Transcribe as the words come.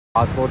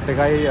Passport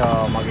එකයි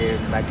මගේ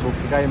MacBook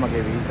එකයි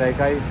මගේ visa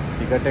එකයි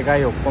ටිකට්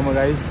එකයි ඔක්කොම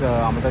guys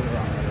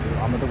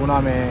අමතකුණා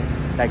මේ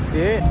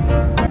ටැක්සියේ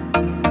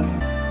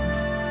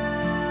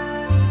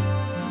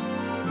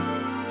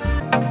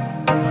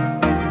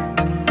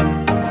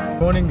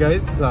morning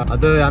guys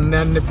අද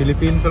යන්නේ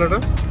ෆිලිපීන්ස්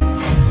වලට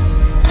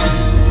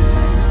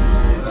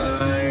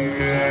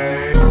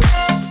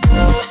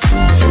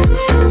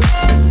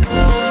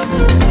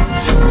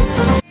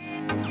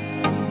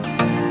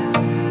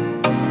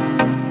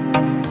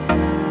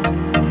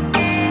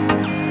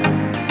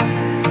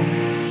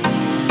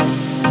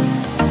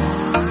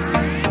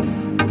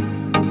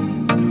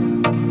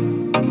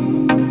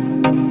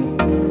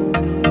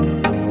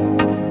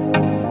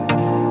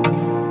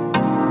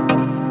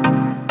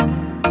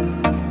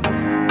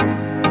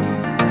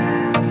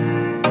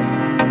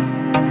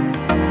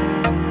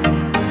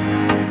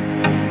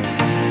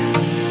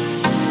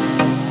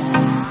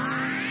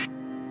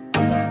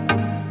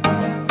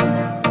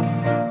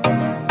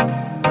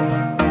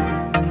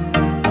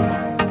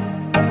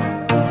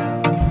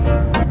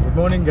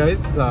morning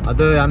guys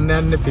අද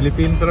යන්නේ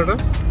ෆිලිපීන්ස්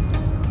වලට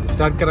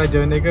ස්ටාර්ට් කරා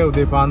ජර්නි එක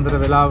උදේ පාන්දර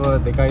වෙලාව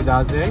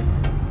 2:16යි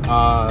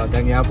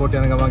දැන් එයාපෝට්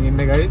යන ගමන්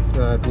ඉන්නේ guys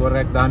ටුවර්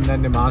එකක් දාන්න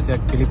යන්නේ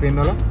මාසයක් ෆිලිපීන්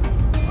වල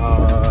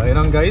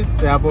එහෙනම් guys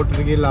එයාපෝට්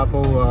එකට ගිහලා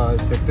ආපහු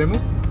සෙට්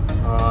වෙමු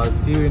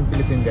see you in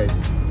Philippines guys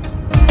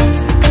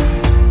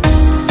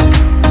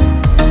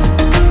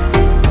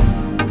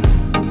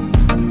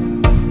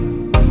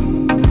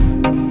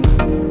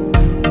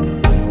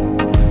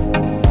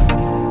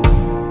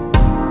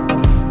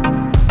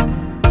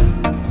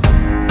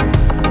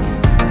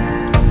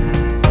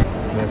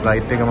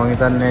flight එක මම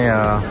හිතන්නේ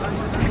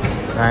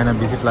සෑහෙන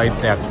බිසි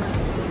ෆ්ලයිට් එකක්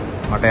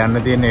මට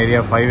යන්න තියෙන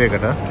ඒරියා 5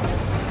 එකට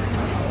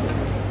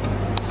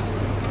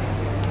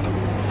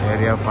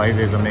ඒරියා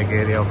 5 එක මේක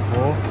ඒරියා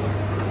 4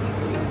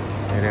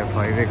 ඒරියා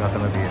 5 එක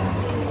අතල තියෙනවා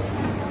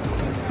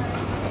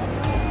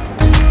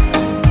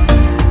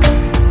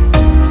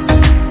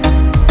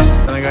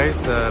එතන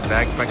guys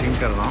බෑග් පැකින්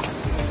කරනවා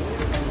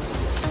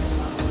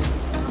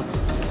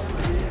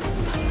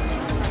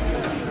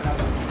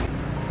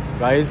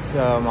guys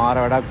මාර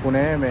වැඩක්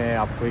වුණේ මේ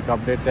ක්වික්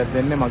අප්ඩේට් එකක්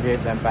දෙන්න මගේ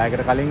දැන්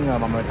පැයකට කලින්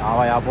මම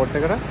ආවා එයාපෝට්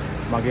එකට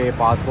මගේ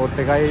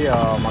පාස්පෝර්ට් එකයි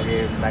මගේ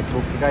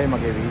MacBook එකයි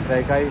මගේ visa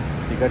එකයි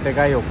ටිකට්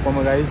එකයි ඔක්කොම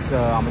guys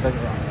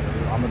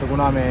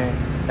අමතකුණා මේ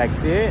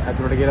ටැක්සියේ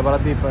ඇතුළට ගිහලා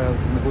බලද්දි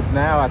මුකුත්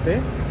නැහැ අතේ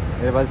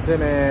ඊට පස්සේ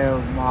මේ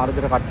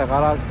මාරුදේට කට්ට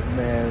කාලා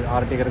මේ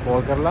RT එකට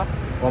කෝල් කරලා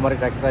කොහමරි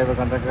ටැක්සි ඩ්‍රයිවර්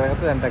කන්ටැක්ට්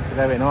කරගත්තා දැන් ටැක්සි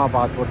ඩ්‍රයිවර් එනවා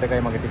පාස්පෝර්ට්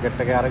එකයි මගේ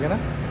ටිකට් එකයි අරගෙන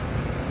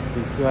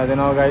පිස්සු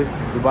හැදෙනවා guys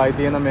දුබායි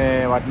තියෙන මේ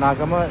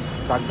වටිනාකම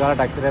ටක් ගාලා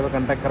ටැක්සි ඩ්‍රයිවර්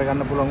කන්ටැක්ට්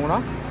කරගන්න පුළුවන්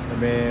වුණා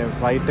මේ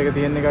ෆ්ලයිට් එක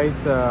තියෙන්නේ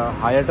guys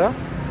 6ට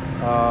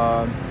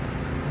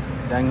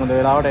දැන් හොඳ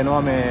වෙලාවට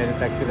එනවා මේ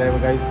ටැක්සි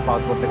ඩ්‍රයිවර් guys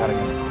පාස්පෝර්ට් එක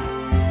අරගෙන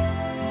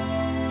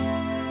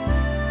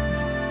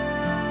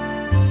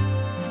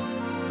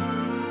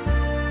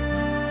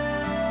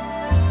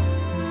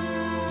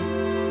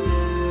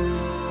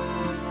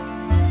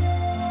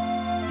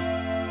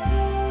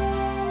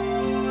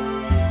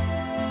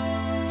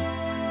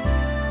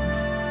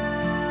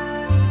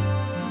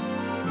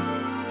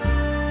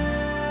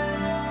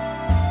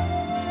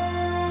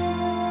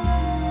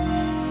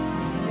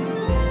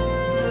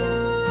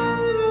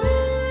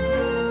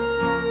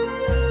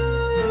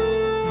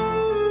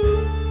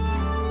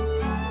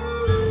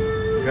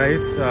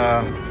guys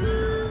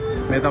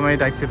මේ තමයි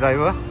ටැක්සි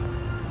ඩ්‍රයිවර්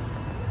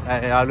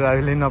යාළුවා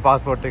ඇවිල්ලා ඉන්නවා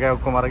පාස්පෝර්ට් එකයි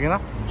ඔක්කොම අරගෙන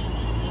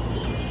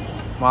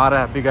මාර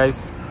happy guys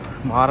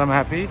මාරම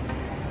happy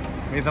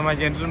මේ තමයි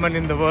gentleman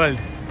in the world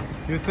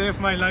you saved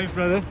my life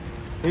brother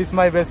he's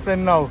my best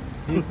friend now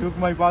he took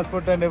my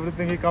passport and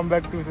everything he come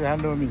back to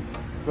hand over me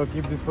so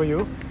keep this for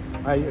you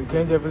I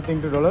change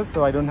everything to dollars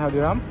so I don't have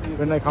dirham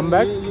when I come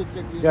back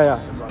yeah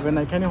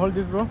when I can you hold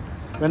this bro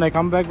when I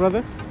come back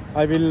brother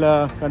I will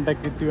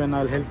contact with you and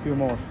I'll help you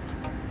more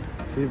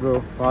see bro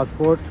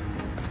passport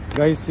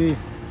guys see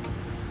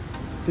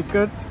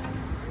ticket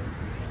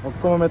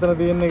ඔක්කොම මෙතන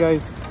තියෙන්නේ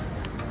guys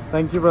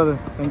thank you brother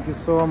thank you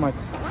so much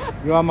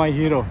you are my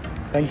hero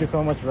thank you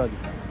so much brother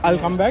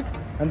I'll come back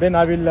and then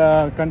I will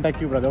contact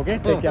you brother okay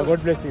take care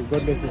god bless you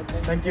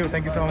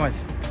thank you so much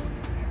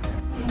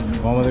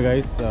මොහොමද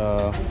guys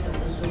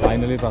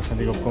finally ප්‍රශ්න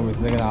ටික ඔක්කොම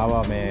විසඳගෙන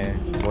ආවා මේ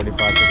body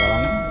part එක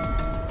අරන්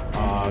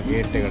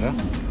gate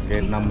එකට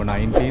gate number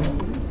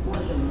 19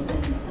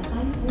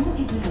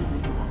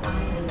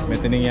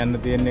 මෙතනින් යන්න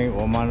තියෙන්නේ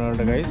ඕමාන්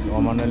වලට guys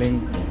ඕමාන් වලින්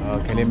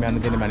කෙලින්ම යන්න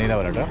තියෙන්නේ මැනිලා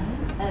වලට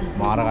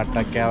මාර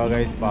කට්ටක් ආවා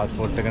guys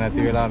පාස්පෝර්ට් එක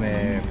නැති වෙලා මේ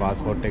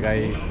පාස්පෝර්ට්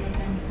එකයි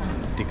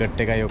ටිකට්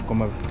එකයි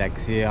ඔක්කොම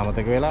ටැක්සියේ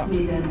අමතක වෙලා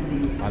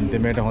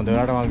අන්තිමේට හොඳ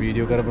වෙලාවට මම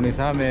වීඩියෝ කරපු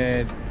නිසා මේ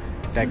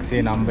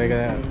ටැක්සියේ නම්බර් එක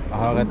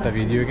අහගත්ත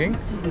වීඩියෝ එකෙන්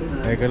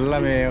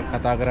ඒකල්ලා මේ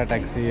කතා කරා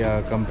ටැක්සි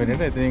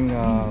කම්පැනිට ඉතින්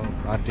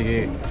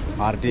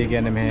RT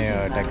කියන්නේ මේ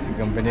ටැක්සි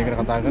කම්පැනි එකට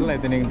කතා කරලා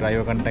ඉතින්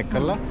ඩ්‍රයිවර් කන්ටැක්ට්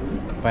කරලා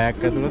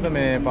පැයක් ඇතුළත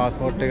මේ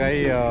පාස්පෝර්ට්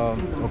එකයි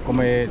ඔක්කොම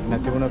ඒ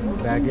නැති වුණ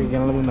බෑග් එක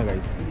ගෙනලා දුන්නා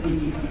guys.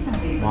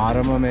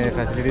 මාරම මේ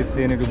ෆැසිලිටිස්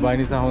තියෙන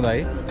ඩුබායි නිසා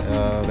හොඳයි.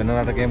 වෙන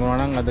රටක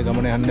එමුණා නම් අද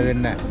ගමන යන්න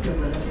වෙන්නේ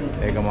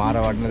නැහැ. ඒක මාර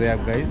වටින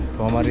දෙයක් guys.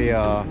 කොහොම හරි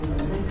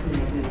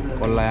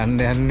ඔල්ලා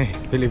යන්නේ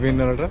ෆිලිපින්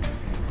වලට.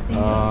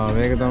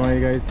 මේක තමයි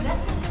guys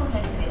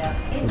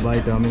Dubai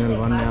Terminal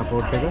 1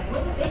 airport එක.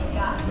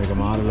 මේක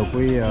මාර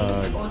ලොකුයි.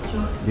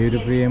 duty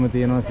free එකම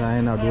තියෙනවා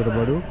සායන අඩුවට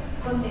බඩු.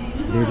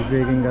 duty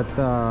free එකකින් ගත්ත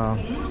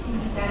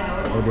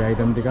පොඩි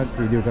item ටිකක්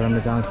වීඩියෝ කරන්න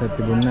chance එකක්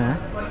තිබුණේ නැහැ.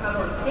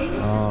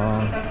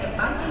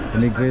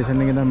 immigration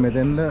එකෙන් ඉඳන්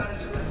මෙතෙන්ද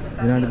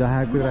විනාඩි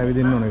 10ක් විතර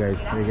ඇවිදින්න ඕනේ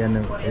guys. ඒ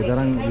කියන්නේ ඒ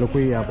තරම්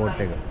ලොකුයි airport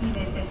එක.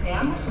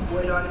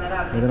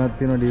 මෙතනත්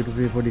තියෙනවා duty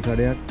free පොඩි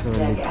කඩයක්.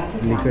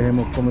 ලික එහෙම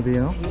ඔක්කොම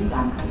තියෙනවා.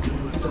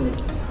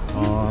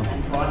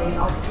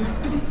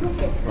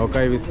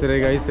 Okay විස්තරේ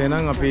guys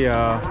එහෙනම් අපි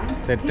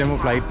set වෙමු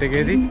flight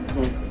එකේදී.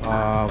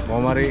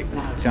 කොහොම හරි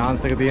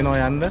chance එක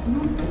තියෙනවා යන්න.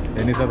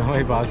 ඒ නිසා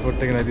තමයි passport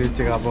එක නැති වෙච්ච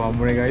එක අපව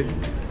හම්බුනේ guys.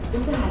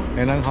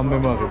 එහෙනම්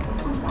හම්බෙමු අපි.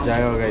 ජය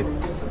වේවා guys.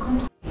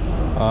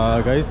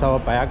 Guys තව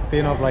පැයක්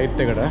තියෙනවා flight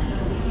එකට.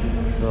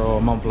 So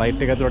මම flight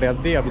එක ඇතුළට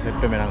යද්දී අපි set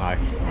වෙමු එහෙනම්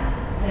ආයේ.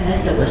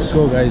 Let's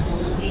go guys.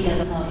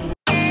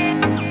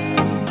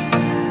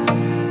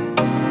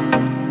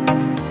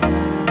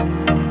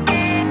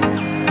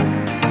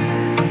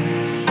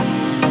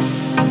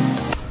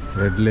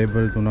 Red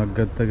label 3ක්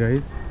ගත්තා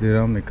guys.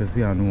 දිරාම්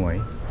 190යි.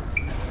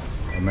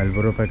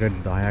 Marlboro packet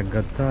 10ක්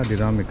ගත්තා.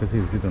 දිරාම්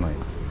 123යි.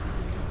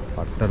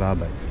 පට්ට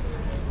ලාභයි.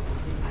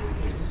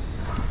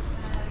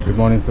 Good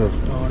morning sir.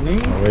 Good morning.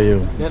 How are you?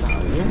 Good. How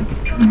are you?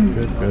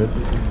 Good, good.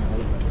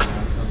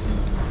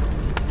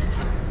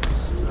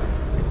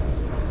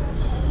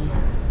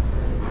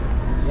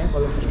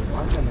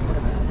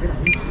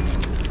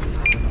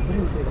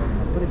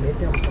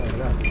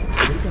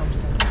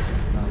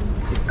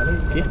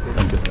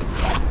 Thank you sir.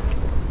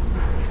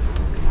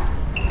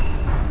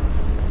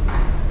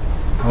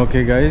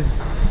 Okay guys,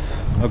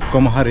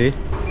 ඔක්කොම හරි.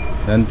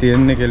 දැන්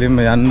තියෙන්නේ කෙලින්ම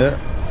යන්න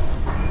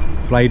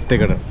flight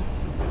එකට.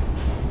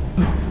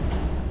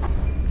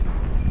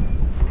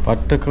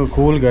 පට්ටක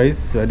cool guys.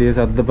 වැඩි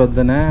සද්ද පද්ද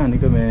නැහැ.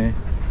 අනික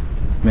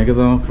මේක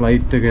තමයි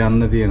flight එක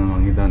යන්න තියෙනවා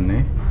මං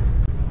හිතන්නේ.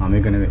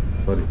 මේක නෙවෙයි.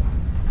 sorry.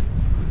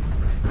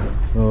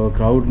 So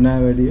crowd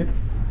නැහැ වැඩි.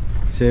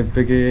 shape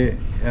එකේ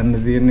යන්න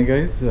තියෙන්නේ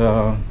guys.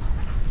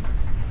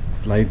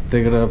 flight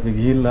එකට අපි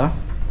ගිහිල්ලා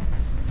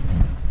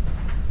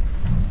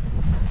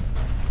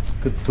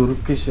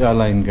Turkish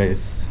airline guys.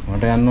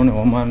 මට යන්න ඕනේ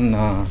Oman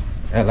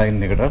airline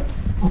එකට.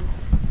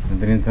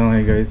 මෙතනින්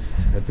තමයි guys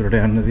ඇතුළට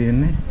යන්න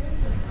තියෙන්නේ.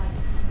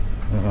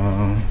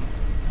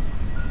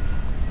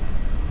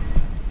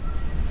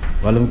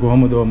 බලමු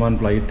කොහොමද Oman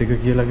flight එක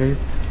කියලා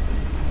guys.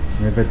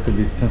 මේ පැත්ත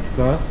business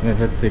class, මේ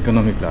පැත්ත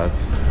economy class.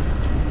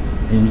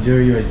 Enjoy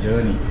your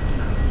journey.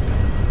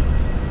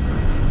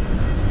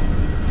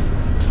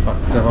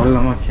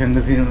 පට්ටවල්ලම කියන්න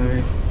තියෙනවා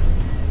guys.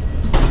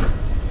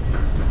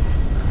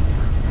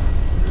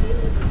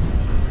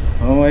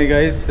 Oh my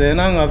guys,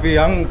 එහෙනම් අපි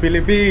යන්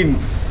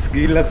Philippines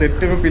ගිහිල්ලා set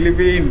වෙමු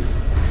Philippines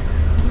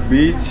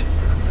beach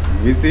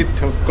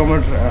visit ඔක්කොම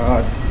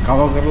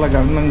cover කරලා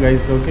ගන්නම්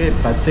guys. okay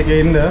touch එකේ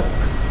ඉන්න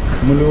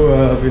මුළු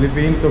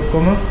Philippines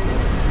ඔක්කොම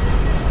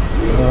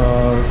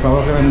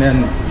cover කරන්න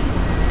යන්න.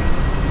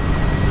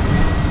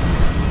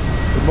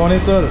 Good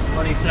morning sir. Good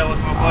morning sir.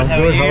 Welcome aboard.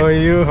 How are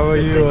you? How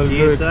are you? All Thank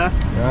you good sir.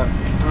 Yeah.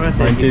 Alright,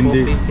 thank you.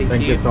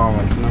 Thank you so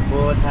much. Welcome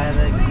aboard. Hi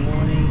there. Good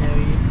morning. How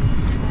are you?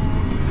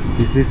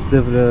 This is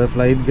the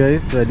flight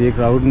guys. වැඩි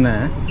crowd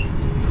නැහැ.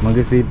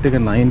 මගේ seat එක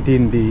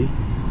 19D.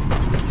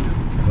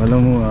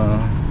 බලමු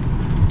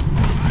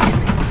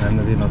යන්න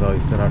දිනවා තව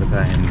ඉස්සරහට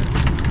සෑහෙන්න.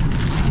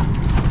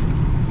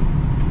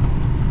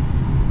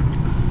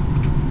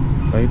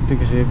 flight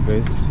එක shape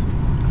guys.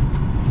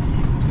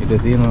 ඉත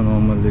තියෙනවා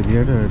normal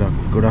විදියට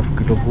ගොඩක්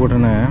ටොප්පුවට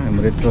නැහැ.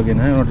 Emirates වගේ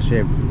නැහැ. උනට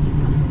shapes.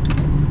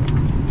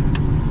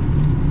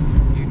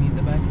 You need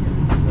the bag?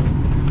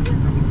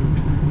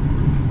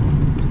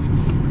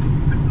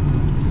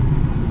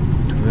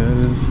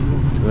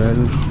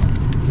 12,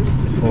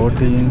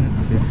 14,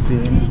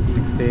 15,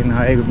 16.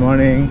 Hi, good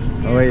morning.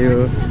 How are you?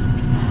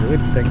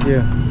 Good, thank you.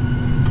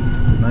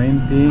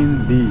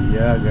 19D,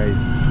 yeah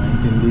guys.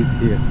 19D is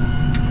here.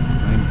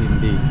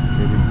 19D.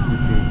 Okay, this is the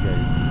seat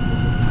guys.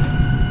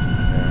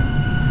 Yeah.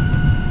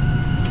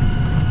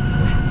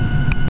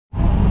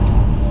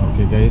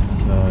 Okay guys,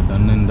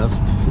 done and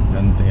dust.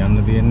 යන්න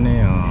තියෙන්නේ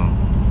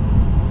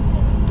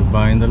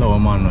Dubai ඉඳලා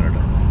Oman වලට.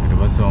 ඊට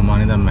පස්සේ Oman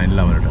ඉඳන්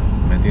මැනිලා වලට.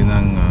 මෙතන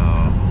ඉඳන්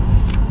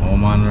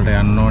Oman වලට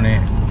යන්න ඕනේ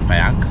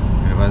පැයක්.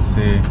 ඊට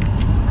පස්සේ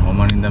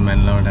Oman ඉඳන්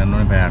මැනිලා වලට යන්න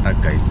ඕනේ පැය 8ක්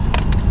guys.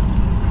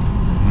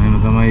 මෙහෙම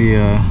තමයි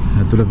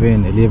ඇතුළ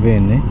පේන්නේ, එළිය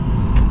පේන්නේ.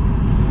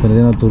 එතන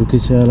දෙනවා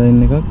Turkish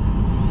airline එකක්.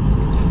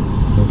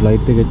 මේ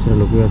flight එක එච්චර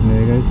ලොකු එකක්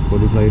නෙවෙයි guys,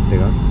 පොඩි flight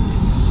එකක්.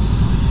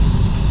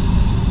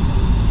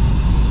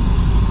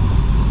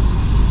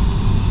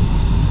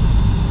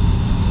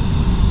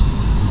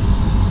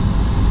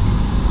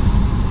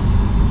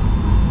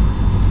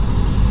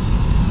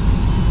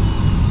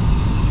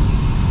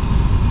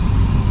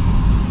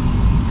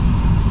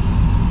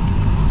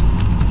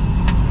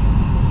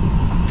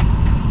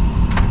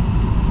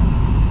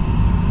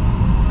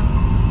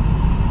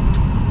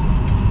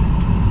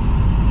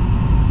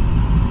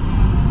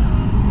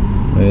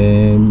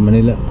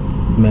 මනිලා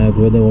මම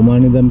කොහෙද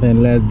ඔමානි දැන්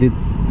පැනලා ඇද්දිත්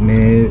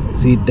මේ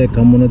සීට් එක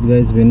කම්මුණොත්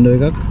guys window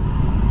එකක්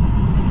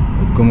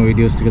ඔක්කොම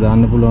videos ටික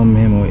දාන්න පුළුවන්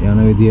මෙහෙම යන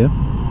විදිය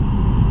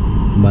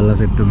බලලා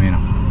set වෙ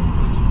මේනවා.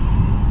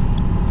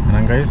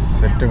 එහෙනම් guys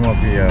set එකම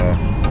අපි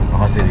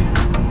අහසේදී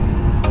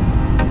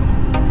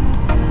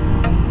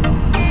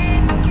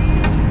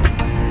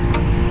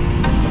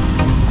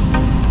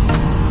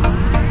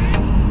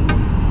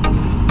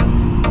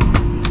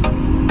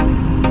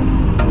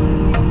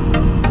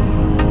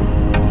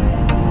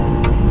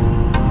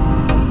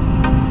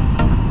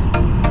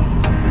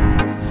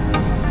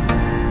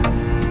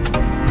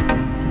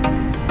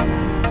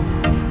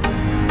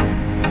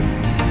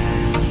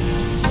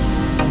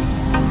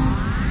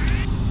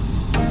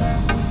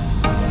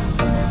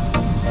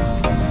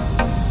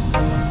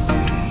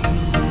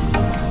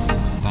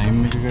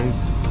guys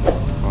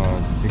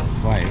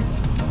 6:05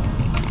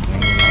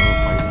 and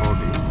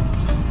 5:40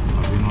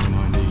 अभी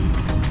नॉर्मली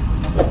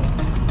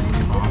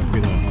इसी बाहर पे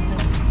था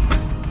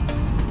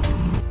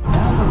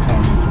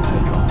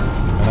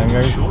and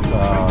guys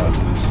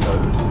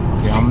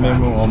हमने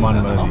में ओमान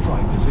में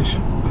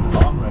position with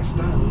armrest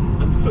down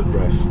and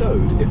footrest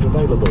stowed if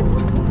available.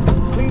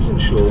 Please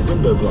ensure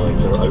window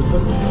blinds are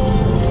open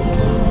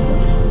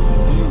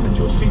and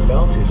your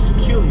seatbelt is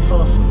securely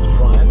fastened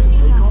prior to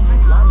takeoff,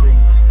 landing.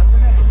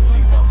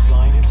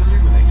 Sign is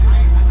illuminated.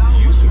 The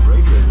use of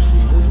radio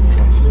receivers and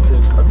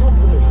transmitters are not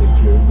permitted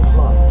during the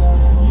flight.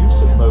 The use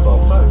of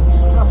mobile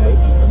phones,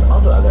 tablets and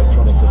other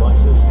electronic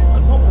devices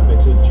are not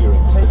permitted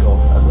during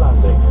takeoff and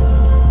landing.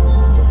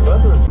 For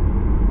further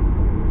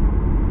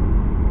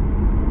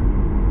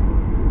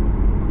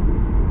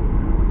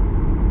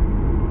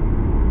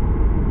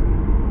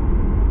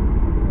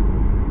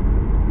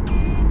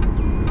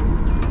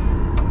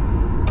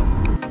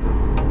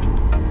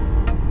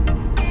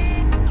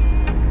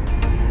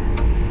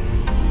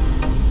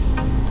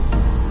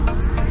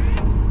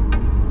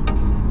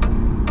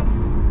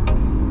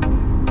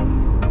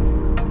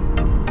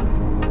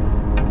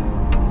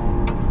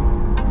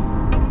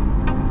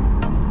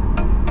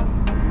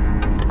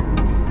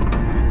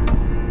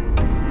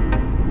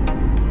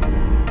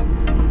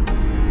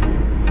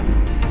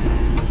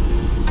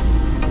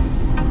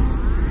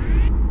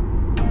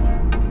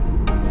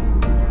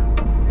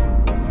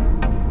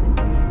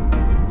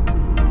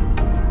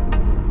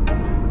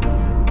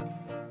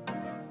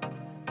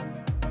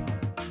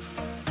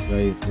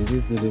guys, this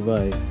is the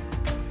Dubai.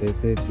 They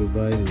say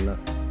Dubai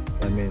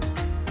I mean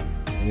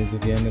මිනිස්සු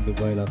කියන්නේ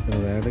Dubai ලස්සන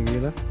රෑට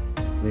කියලා.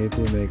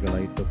 හේතුව මේක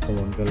light ඔක්කොම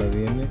on කරලා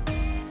තියෙන්නේ.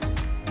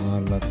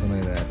 මාර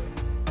ලස්සනයි රෑට.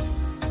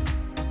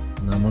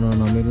 නමන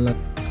නමිල්ල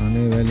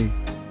කනේ වැලි.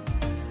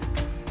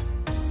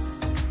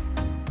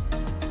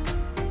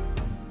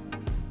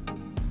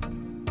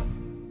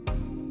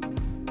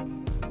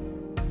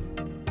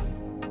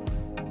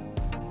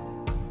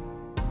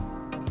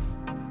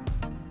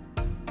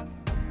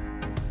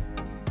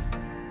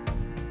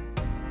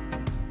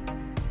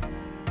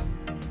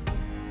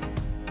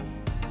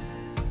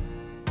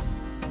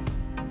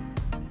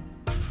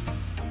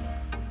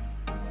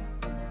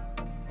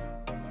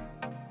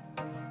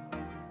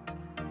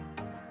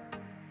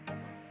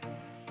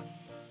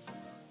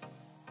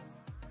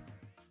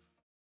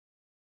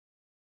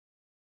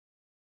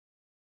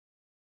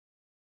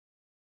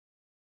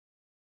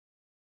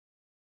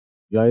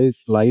 guys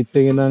flight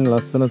එකේ නම්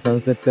ලස්සන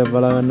sunset එකක්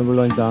බලා ගන්න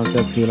පුළුවන් chance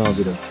එකක් තියෙනවා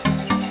අපිට.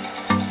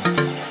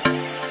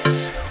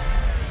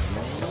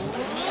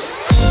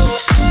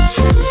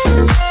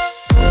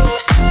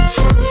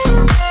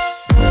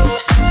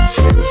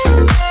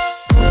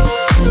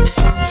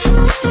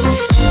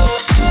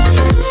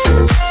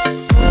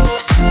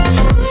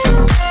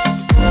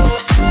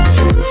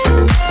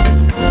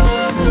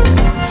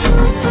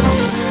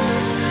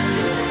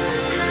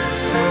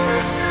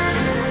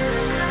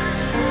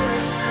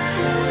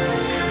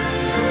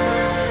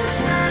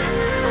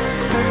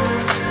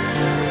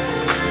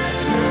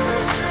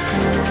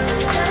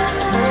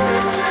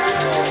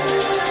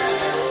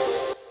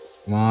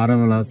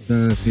 මාරම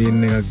ලස්සන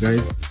සීන් එකක්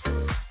guys.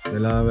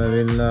 වෙලාව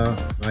වෙලා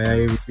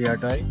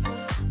 6:28යි.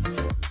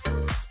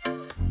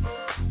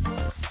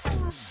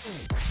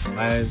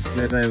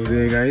 6:28යි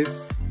උදේ guys.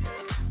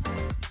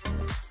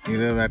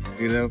 ඉර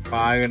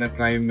පාගෙන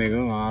ටයිම් එක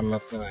මාර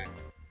ලස්සනයි.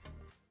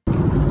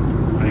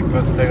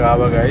 breakfast එක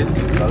ආවා guys.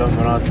 බලමු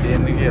මොනවද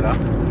තියෙන්නේ කියලා.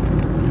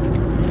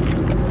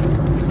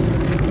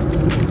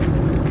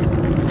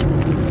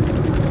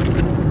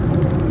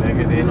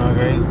 මේකේ තියෙනවා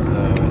guys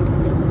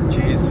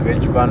cheese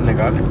veg bun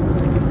එකක්.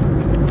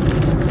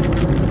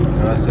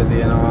 ඊපස්සේ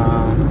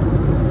තියෙනවා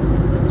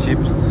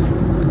chips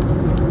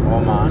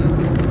Oman.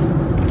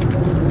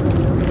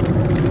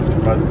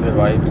 ඊපස්සේ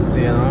vibes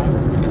තියෙනවා.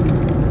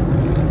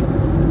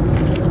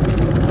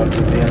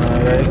 ඊපස්සේ තියෙනවා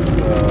guys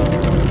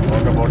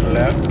water bottle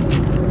එකක්.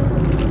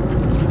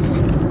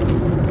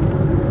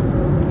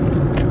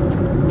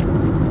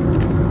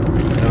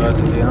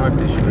 ඊපස්සේ තියෙනවා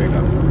tissue එකක්.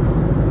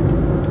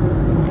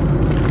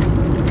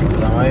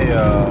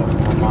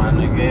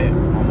 තමයි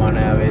Oman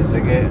Airways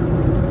එකේ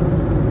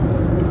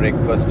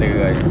breakfast එක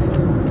guys.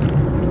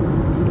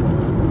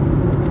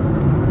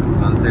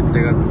 sunset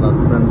එකත්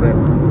ලස්සනට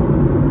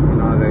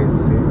එනවා තියෙනවා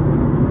guys.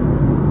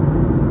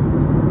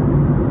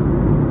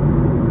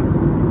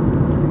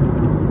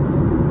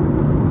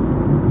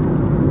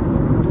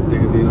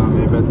 දෙක තියෙනවා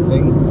මේ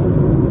පැත්තෙන්.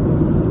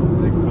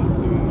 breakfast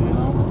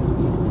වෙනවා.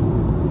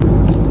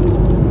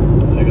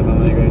 ඒක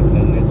තමයි guys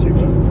sandwich එක.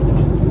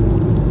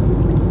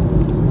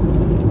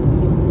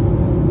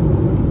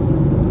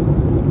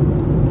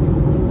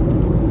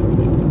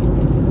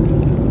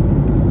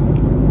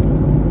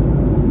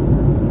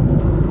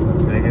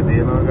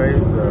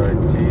 guys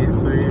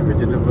cheese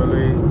vegetable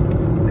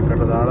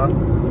එකට දාලා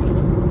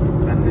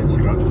sandwich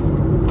එකක්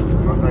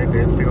රසයි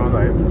taste එක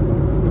හොඳයි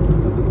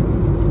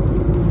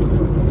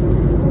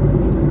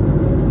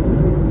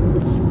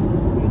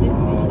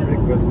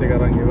breakfast එක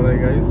අරන් ඉවරයි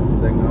guys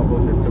දැන් ආපහු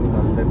set එක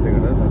sunset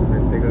එකට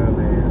sunset එක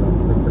මේ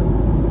ලස්සනට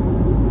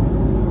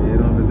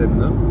පේනවා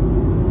මෙතන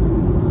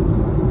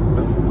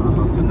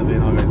ලස්සනට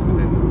පේනවා guys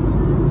මෙතන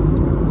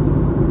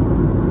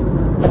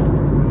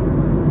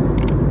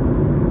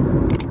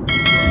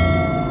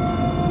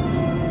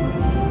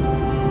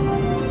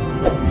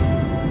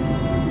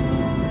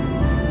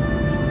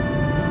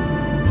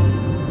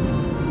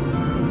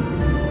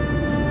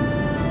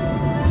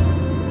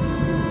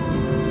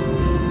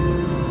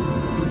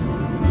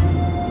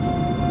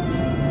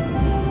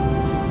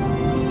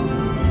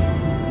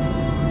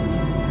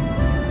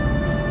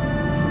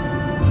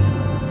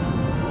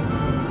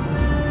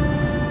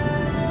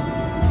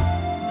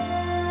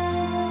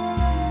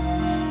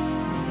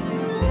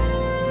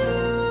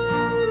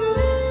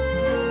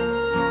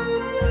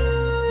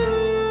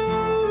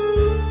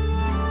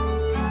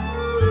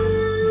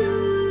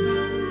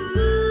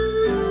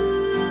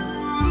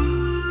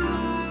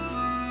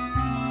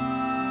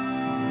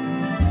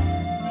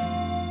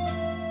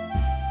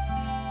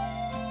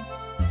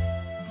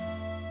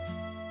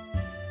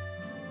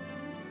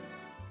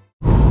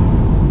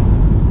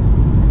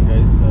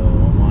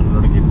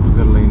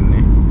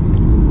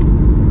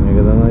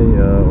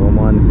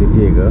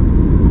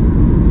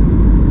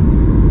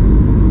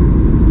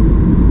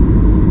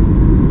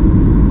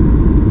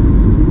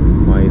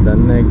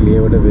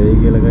ක්ලියර්ට වෙයි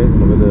කියලා guys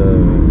මොකද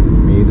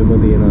මීදුම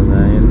තියෙනවා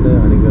සෑහෙන්න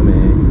අනික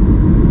මේ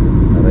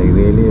අර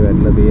ඉරේලිය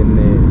වැටලා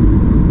තියෙන්නේ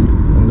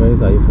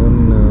guys iPhone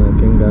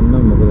එකෙන්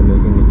ගන්නම් මොකද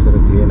මේකෙන් ඉච්චර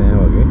ක්ලියර් නෑ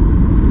වගේ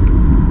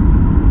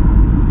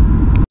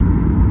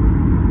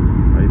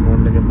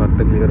iPhone එකෙන්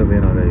පට්ට ක්ලියර්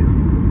වෙනවා guys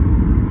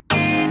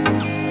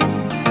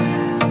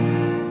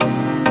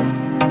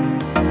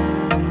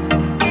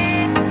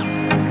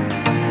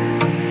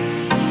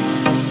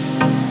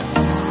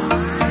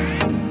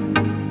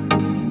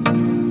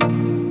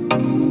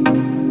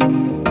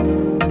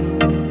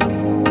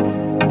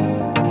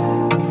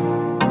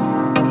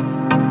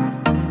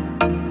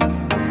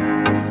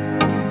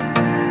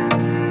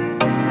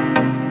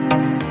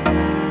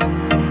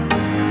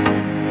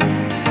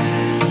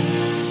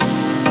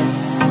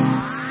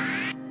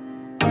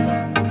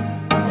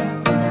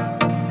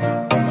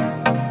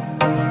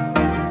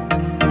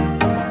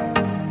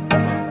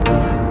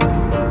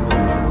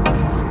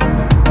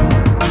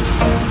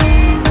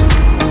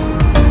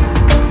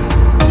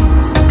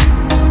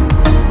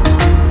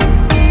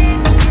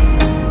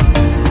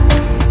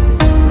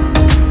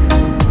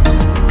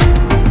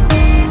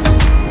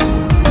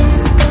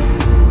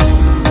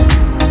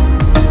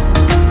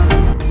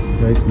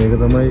මේක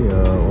තමයි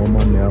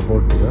ඕමන්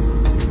එයාපෝට් එක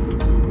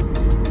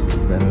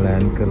දැන්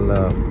ලෑන්ඩ්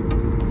කරලා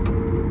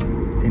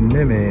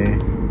ඉන්නේ මේ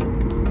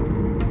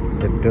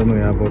සෙට්ටර්ම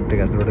එයාපෝට්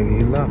එක ඇතුළට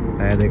ගිහිල්ලා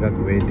පැය දෙකක්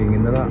වේටිං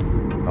ඉඳලා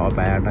තව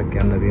පැය 8ක්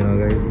යන්න තියෙනවා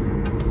guys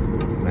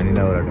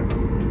මැනිලා වලට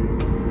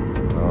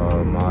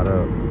මාර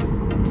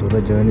දුර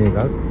ජර්නි එකක්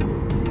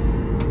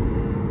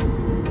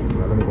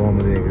බලමු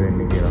කොහොමද ඒක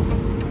වෙන්නේ කියලා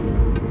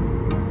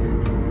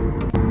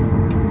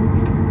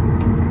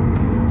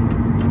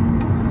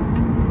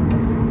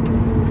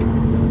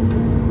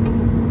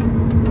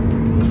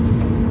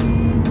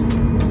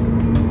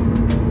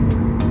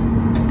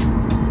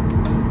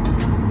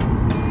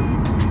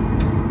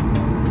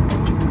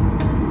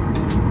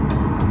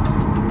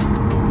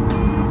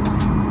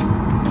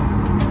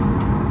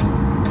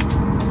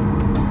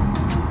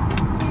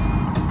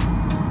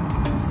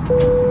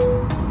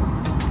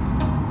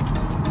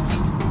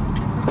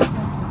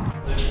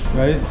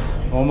guys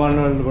ඕමන්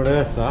වලට ගොඩ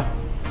වැස්සා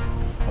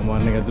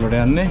ඕමන් එක ඇතුළට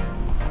යන්නේ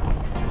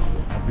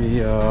අපි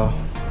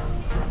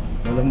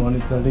බලමු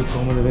අනිත් වලට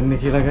කොහොමද වෙන්නේ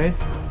කියලා guys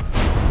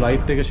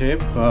flight එක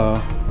shape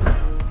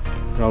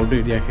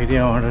crowded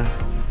හිටියා මට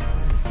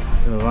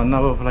 1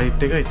 hour flight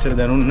එක ඉච්චර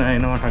දැනුන්නේ නැහැ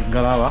එනවා ටක්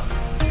ගලාවා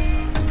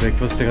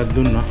breakfast එකක්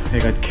දුන්නා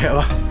ඒකත්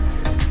කෑවා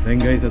දැන්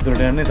guys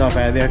ඇතුළට යන්නේ තව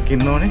පැය දෙකක්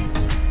ඉන්න ඕනේ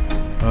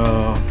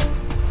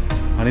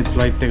අනිත්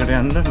flight එකට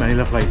යන්න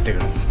මැනිලා flight එක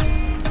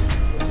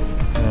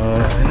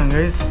එහෙනම්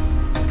guys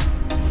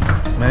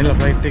මැනිලා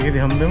flight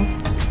එකේදී හම්බෙමු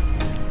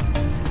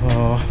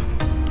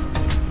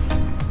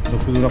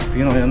ලොකු දුරක්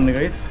තියෙනවා යන්න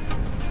guys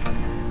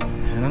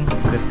එහෙනම්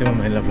සෙට් වෙමු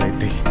මැනිලා flight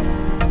එකේ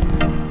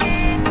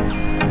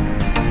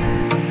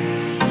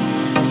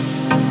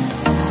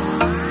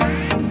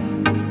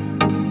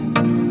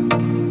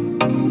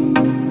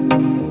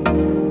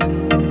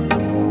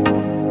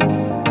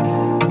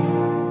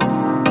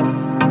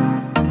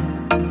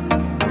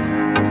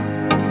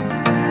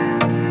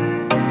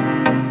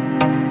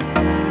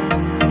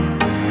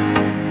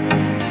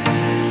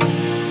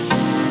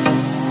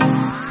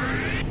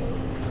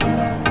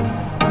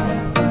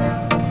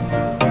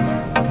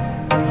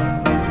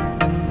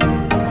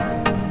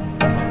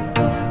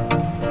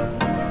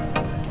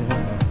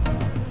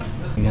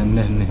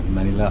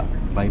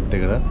flight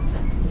එකට.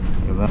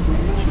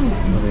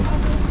 Sorry.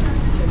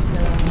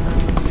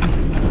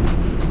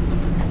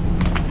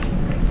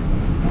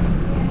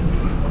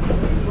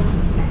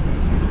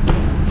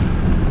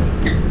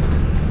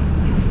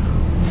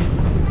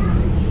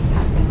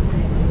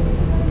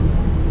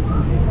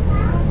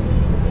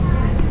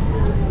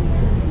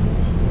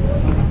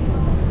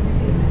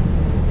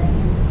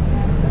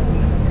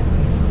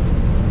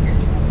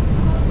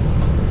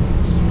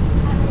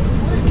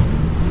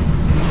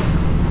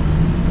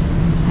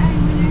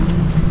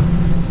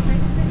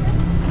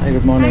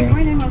 Good morning. Hi,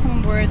 morning. Welcome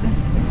on board.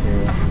 Thank you.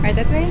 Right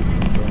that way?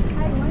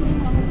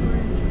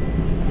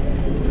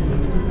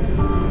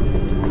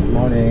 Good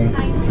morning.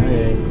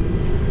 Hey.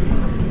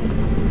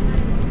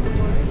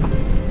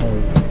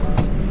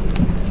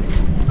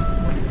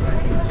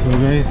 So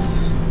guys,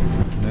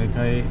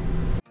 මේකයි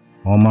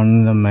Oman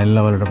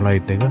මැල්ල වලට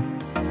flight එක.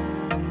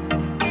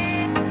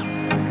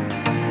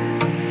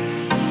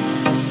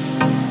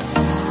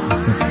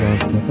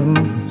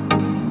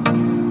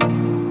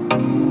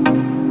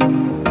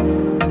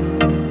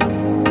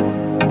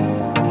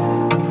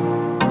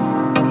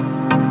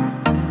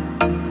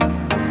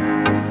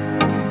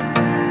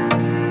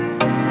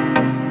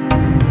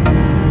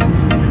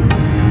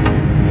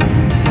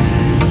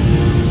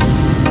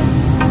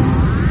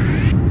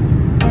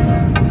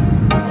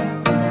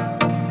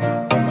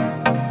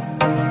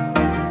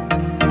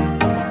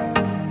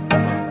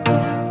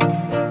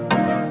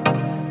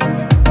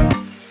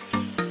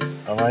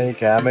 තමයි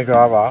කෑම එක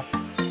ආවා.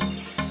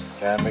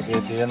 කෑම එකේ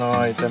තියෙනවා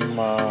item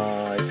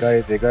 1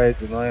 2 3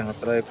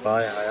 4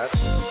 5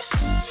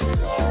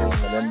 6ක්.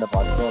 මෙලෙන්ද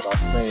පස්සේ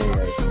රස්නේ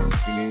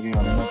පිළිවිලි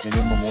වන්න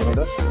පිළිම මොනද?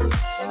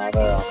 ආර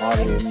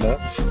අමාරු ඉන්න.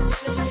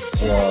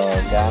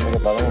 කෑම එක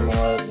බලමු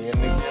මොනවද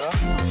තියෙන්නේ කියලා.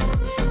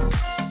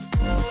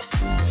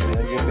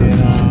 මේකේ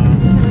තියෙනවා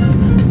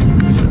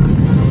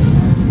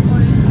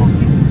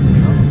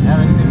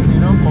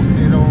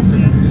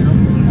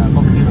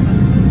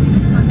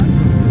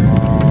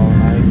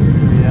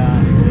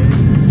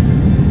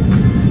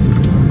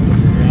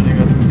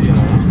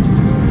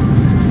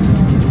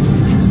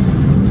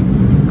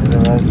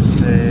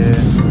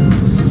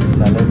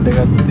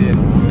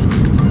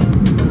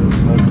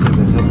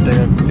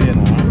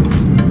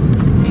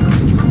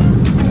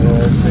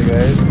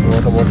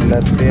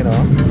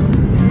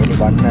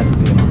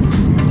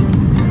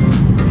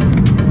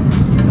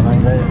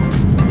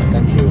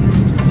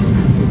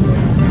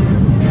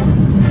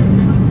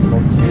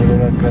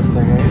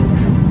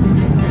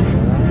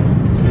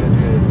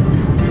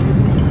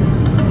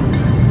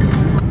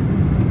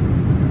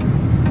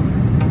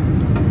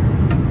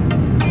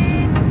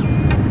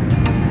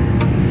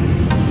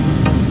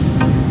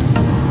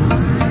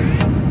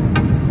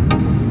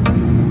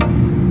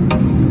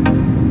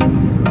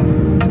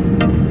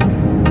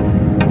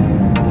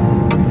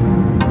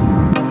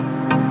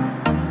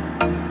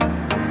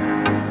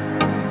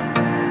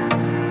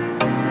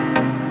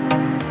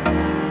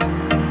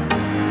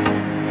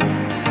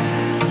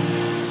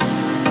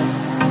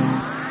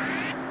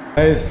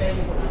Guys,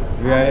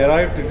 we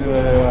arrived to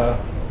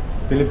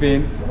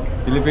Philippines.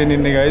 Philippines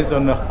in guys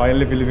on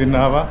finally Philippines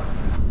Nava.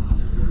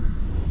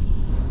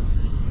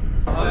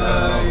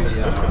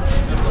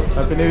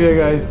 Happy New Year,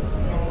 guys.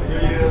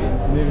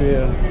 New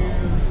Year.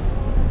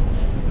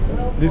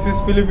 This is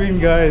Philippines,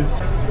 guys.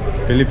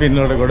 Philippines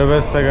not a good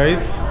best,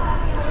 guys.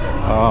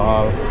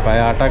 By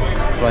attack,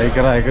 try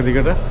kara ek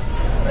dikkata.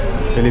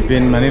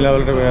 Philippines Manila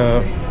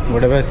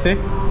good best.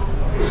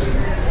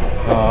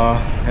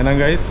 Enang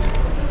guys.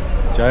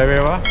 Jai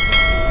Veva.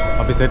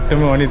 අපි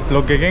සෙට්ටම අනිත්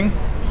vlog එකෙන්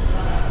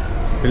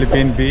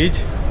Philippine beach,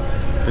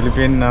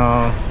 Philippine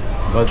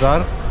bazaar,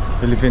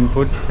 Philippine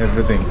foods,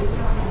 everything.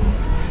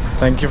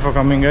 Thank you for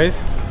coming, guys.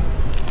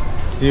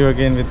 See you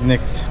again with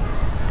next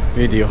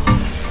video.